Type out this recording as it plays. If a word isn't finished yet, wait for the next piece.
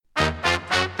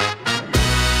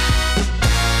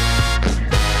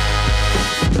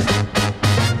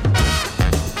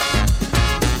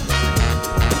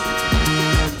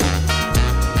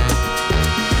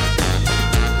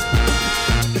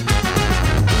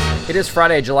It is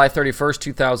Friday, July 31st,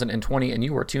 2020, and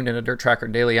you are tuned in to Dirt Tracker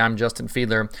Daily. I'm Justin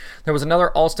Fiedler. There was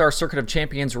another All-Star Circuit of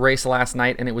Champions race last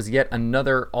night, and it was yet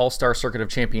another All-Star Circuit of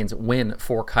Champions win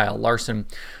for Kyle Larson.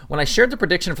 When I shared the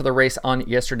prediction for the race on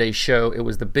yesterday's show, it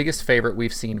was the biggest favorite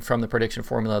we've seen from the prediction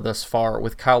formula thus far,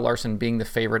 with Kyle Larson being the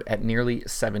favorite at nearly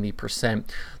 70%.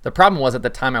 The problem was at the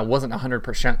time I wasn't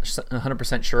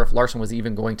 100% sure if Larson was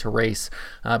even going to race,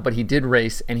 but he did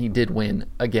race, and he did win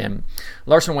again.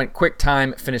 Larson went quick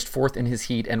time, finished fourth in his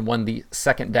heat, and won the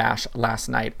second dash last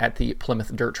night at the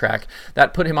Plymouth Dirt Track.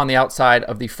 That put him on the outside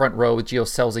of the front row with Gio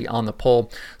Scelzi on the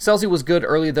pole. Scelzi was good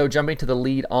early, though, jumping to the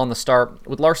lead on the start.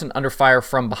 With Larson under fire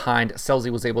from behind, Scelzi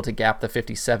was able to gap the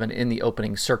 57 in the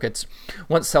opening circuits.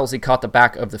 Once Scelzi caught the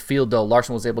back of the field, though,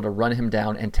 Larson was able to run him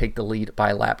down and take the lead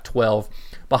by lap 12.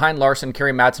 Behind Larson,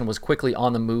 Kerry Madsen was quickly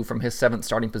on the move from his 7th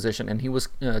starting position, and he was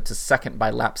to second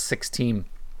by lap 16.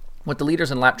 With the leaders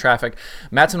in lap traffic,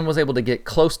 Madsen was able to get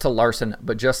close to Larson,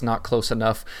 but just not close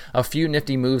enough. A few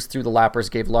nifty moves through the lappers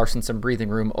gave Larson some breathing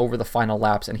room over the final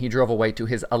laps, and he drove away to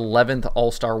his 11th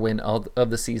All-Star win of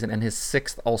the season and his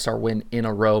 6th All-Star win in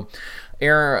a row.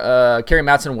 Kerry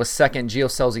Madsen was second, Gio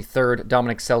Scelzi third,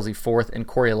 Dominic Scelzi fourth, and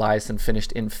Corey Eliason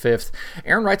finished in fifth.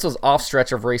 Aaron Reutzel's off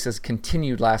stretch of races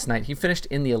continued last night. He finished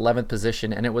in the 11th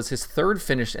position, and it was his third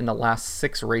finish in the last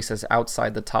 6 races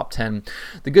outside the top 10.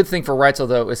 The good thing for Reutzel,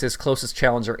 though, is his closest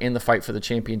challenger in the fight for the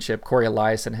championship, Corey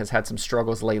Eliason, has had some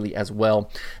struggles lately as well.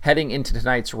 Heading into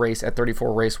tonight's race at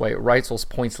 34 Raceway, Reutzel's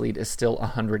points lead is still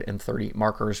 130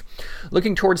 markers.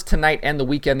 Looking towards tonight and the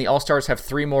weekend, the All-Stars have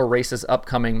 3 more races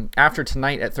upcoming. After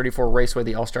tonight at 34 Raceway,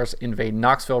 the All-Stars invade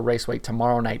Knoxville Raceway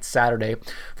tomorrow night, Saturday,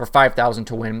 for $5,000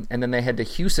 to win, and then they head to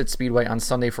Huset Speedway on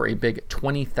Sunday for a big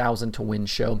 $20,000 to win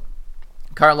show.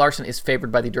 Kyle Larson is favored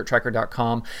by the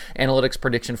DirtTracker.com analytics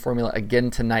prediction formula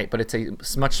again tonight, but it's a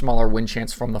much smaller win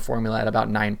chance from the formula at about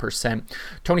 9%.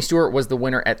 Tony Stewart was the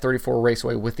winner at 34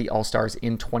 Raceway with the All-Stars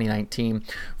in 2019.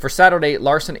 For Saturday,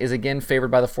 Larson is again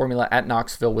favored by the formula at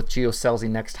Knoxville, with Gio Scelzi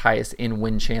next highest in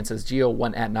win chances. Gio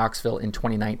won at Knoxville in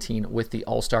 2019 with the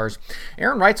All-Stars.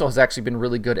 Aaron Reutzel has actually been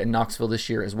really good at Knoxville this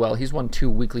year as well. He's won 2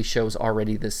 weekly shows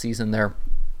already this season there.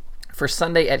 For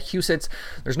Sunday at Huset's,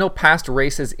 there's no past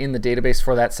races in the database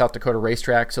for that South Dakota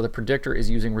racetrack, so the predictor is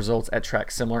using results at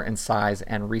tracks similar in size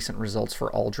and recent results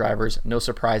for all drivers. No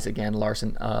surprise again,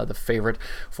 Larson the favorite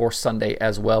for Sunday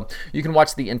as well. You can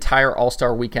watch the entire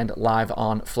All-Star weekend live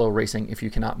on Flow Racing if you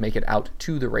cannot make it out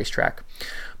to the racetrack.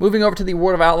 Moving over to the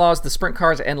World of Outlaws, the Sprint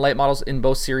Cars and Late Models in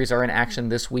both series are in action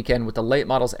this weekend, with the Late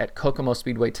Models at Kokomo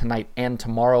Speedway tonight and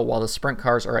tomorrow, while the Sprint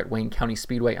Cars are at Wayne County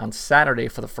Speedway on Saturday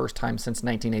for the first time since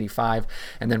 1985,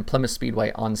 and then Plymouth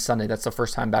Speedway on Sunday. That's the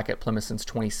first time back at Plymouth since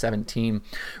 2017.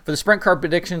 For the Sprint Car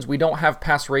predictions, we don't have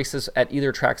past races at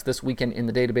either tracks this weekend in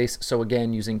the database, so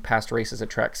again, using past races at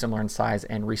tracks similar in size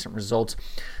and recent results.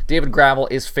 David Gravel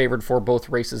is favored for both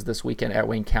races this weekend at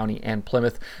Wayne County and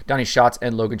Plymouth. Donnie Schatz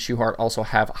and Logan Schuchart also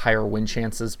have higher win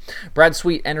chances. Brad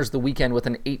Sweet enters the weekend with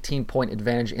an 18-point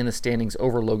advantage in the standings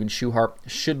over Logan Schuchart.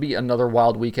 Should be another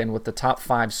wild weekend with the top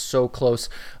 5 so close.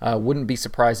 Wouldn't be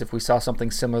surprised if we saw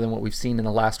something similar than what we've seen in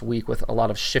the last week, with a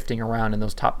lot of shifting around in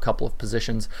those top couple of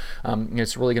positions.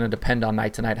 It's really going to depend on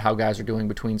night to night how guys are doing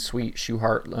between Sweet,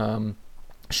 Schuchart,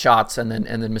 Shots, and then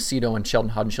Macedo and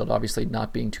Sheldon Hodenshield obviously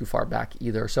not being too far back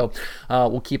either. So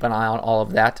we'll keep an eye on all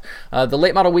of that. The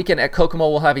late model weekend at Kokomo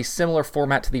will have a similar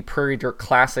format to the Prairie Dirt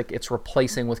Classic. It's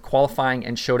replacing with qualifying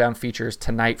and showdown features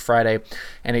tonight, Friday,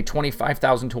 and a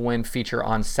 $25,000 to win feature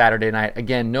on Saturday night.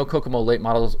 Again, no Kokomo late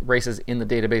models races in the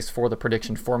database for the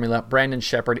prediction formula. Brandon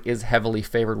Shepard is heavily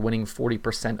favored, winning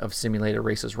 40% of simulated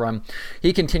races run.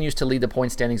 He continues to lead the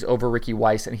point standings over Ricky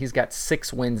Weiss, and he's got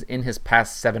 6 wins in his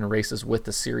past 7 races with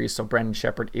the series, so Brandon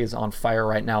Shepard is on fire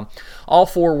right now. All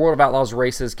 4 World of Outlaws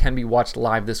races can be watched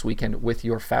live this weekend with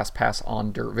your Fast Pass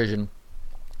on Dirt Vision.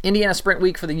 Indiana Sprint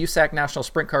Week for the USAC National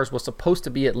Sprint Cars was supposed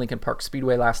to be at Lincoln Park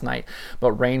Speedway last night,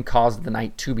 but rain caused the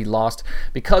night to be lost.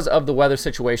 Because of the weather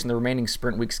situation, the remaining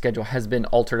Sprint Week schedule has been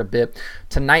altered a bit.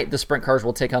 Tonight, the Sprint Cars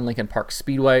will take on Lincoln Park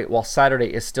Speedway, while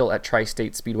Saturday is still at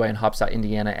Tri-State Speedway in Hopsot,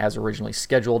 Indiana, as originally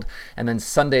scheduled. And then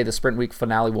Sunday, the Sprint Week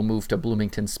finale will move to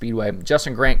Bloomington Speedway.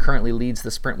 Justin Grant currently leads the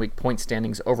Sprint Week point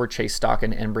standings over Chase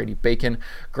Stockin and Brady Bacon.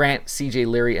 Grant, CJ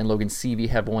Leary, and Logan Seavey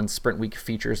have won Sprint Week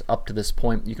features up to this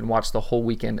point. You can watch the whole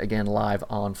weekend weekend, again, live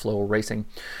on Flow Racing.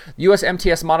 U.S.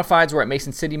 MTS Modifieds were at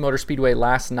Mason City Motor Speedway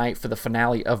last night for the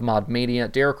finale of Mod Mania.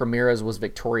 Derek Ramirez was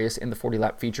victorious in the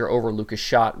 40-lap feature over Lucas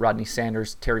Schott, Rodney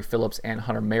Sanders, Terry Phillips, and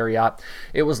Hunter Marriott.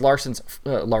 It was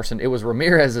It was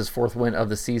Ramirez's fourth win of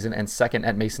the season and second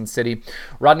at Mason City.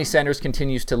 Rodney Sanders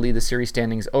continues to lead the series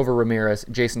standings over Ramirez,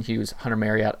 Jason Hughes, Hunter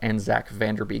Marriott, and Zach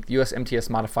Vanderbeek. The U.S. MTS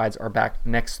Modifieds are back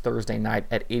next Thursday night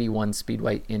at 81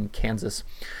 Speedway in Kansas.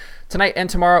 Tonight and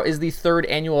tomorrow is the third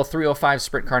annual 305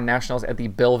 Sprint Car Nationals at the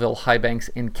Belleville High Banks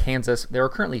in Kansas. There are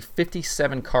currently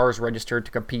 57 cars registered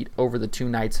to compete over the 2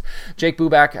 nights. Jake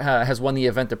Buback has won the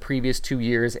event the previous 2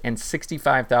 years, and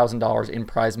 $65,000 in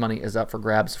prize money is up for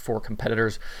grabs for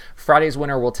competitors. Friday's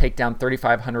winner will take down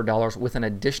 $3,500 with an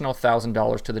additional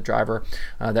 $1,000 to the driver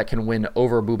that can win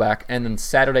over Buback, and then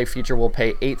Saturday feature will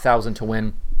pay $8,000 to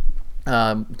win.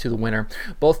 To the winner.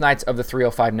 Both nights of the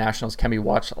 305 Nationals can be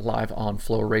watched live on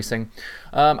Flow Racing.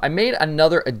 I made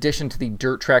another addition to the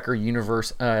Dirt Tracker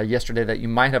universe yesterday that you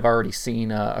might have already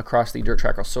seen across the Dirt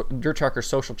Tracker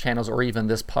social channels or even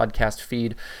this podcast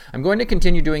feed. I'm going to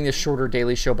continue doing this shorter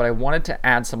daily show, but I wanted to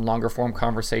add some longer form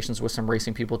conversations with some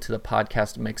racing people to the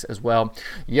podcast mix as well.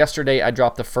 Yesterday, I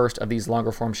dropped the first of these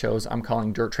longer form shows I'm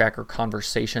calling Dirt Tracker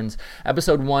Conversations.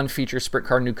 Episode 1 features sprint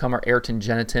car newcomer Ayrton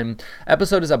Genitin.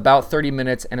 Episode is about 30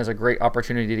 minutes and is a great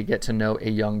opportunity to get to know a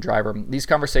young driver. These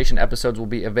conversation episodes will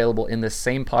be available in this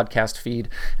same podcast feed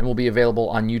and will be available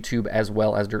on YouTube as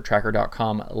well as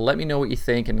dirttracker.com. Let me know what you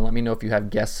think and let me know if you have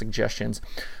guest suggestions.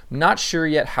 Not sure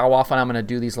yet how often I'm going to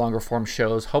do these longer form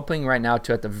shows. Hoping right now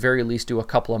to at the very least do a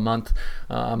couple a month.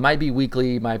 Might be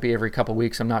weekly, might be every couple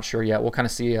weeks. I'm not sure yet. We'll kind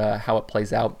of see how it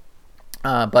plays out.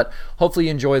 But hopefully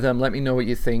you enjoy them. Let me know what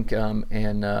you think,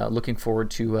 and looking forward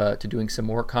to doing some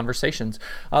more conversations.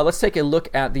 Let's take a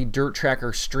look at the Dirt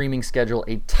Tracker streaming schedule.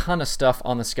 A ton of stuff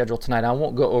on the schedule tonight. I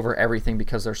won't go over everything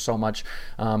because there's so much,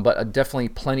 but definitely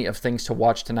plenty of things to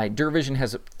watch tonight. Dirt Vision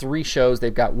has 3 shows.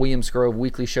 They've got Williams Grove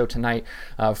weekly show tonight,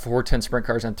 410 Sprint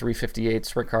Cars and 358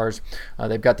 Sprint Cars.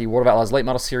 They've got the World of Outlaws Late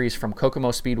Model Series from Kokomo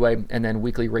Speedway, and then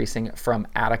weekly racing from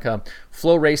Attica.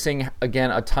 Flow Racing, again,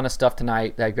 a ton of stuff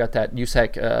tonight. They've got that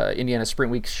Indiana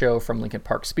Sprint Week show from Lincoln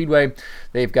Park Speedway.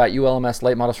 They've got ULMS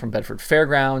late models from Bedford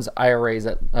Fairgrounds, IRAs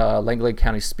at Langley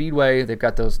County Speedway. They've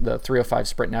got the 305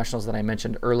 Sprint Nationals that I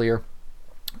mentioned earlier.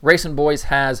 Racing Boys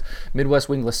has Midwest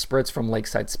Wingless Spritz from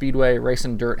Lakeside Speedway.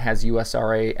 Racing Dirt has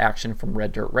USRA action from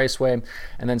Red Dirt Raceway.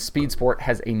 And then Speed Sport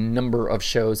has a number of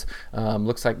shows.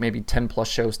 Looks like maybe 10 plus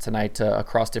shows tonight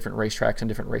across different racetracks and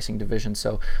different racing divisions.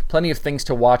 So plenty of things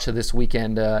to watch this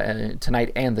weekend,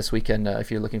 tonight and this weekend, if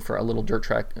you're looking for a little dirt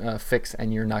track fix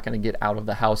and you're not going to get out of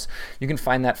the house. You can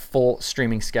find that full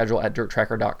streaming schedule at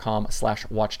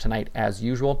dirttracker.com/watch tonight as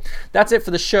usual. That's it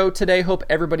for the show today. Hope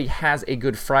everybody has a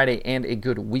good Friday and a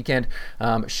good weekend.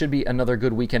 Should be another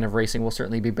good weekend of racing. We'll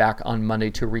certainly be back on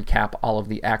Monday to recap all of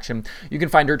the action. You can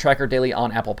find Dirt Tracker Daily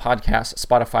on Apple Podcasts,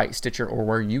 Spotify, Stitcher, or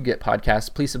where you get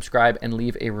podcasts. Please subscribe and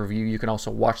leave a review. You can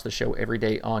also watch the show every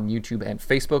day on YouTube and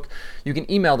Facebook. You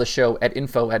can email the show at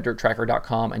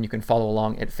info@dirttracker.com, and you can follow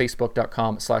along at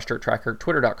facebook.com/dirttracker,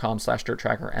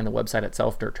 twitter.com/dirttracker, and the website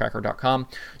itself, dirttracker.com.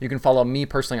 You can follow me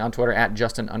personally on Twitter at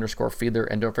Justin_Fiedler,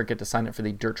 and don't forget to sign up for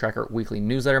the Dirt Tracker weekly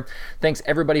newsletter. Thanks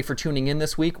everybody for tuning in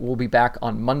this week. We'll be back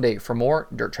on Monday for more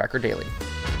Dirt Tracker Daily.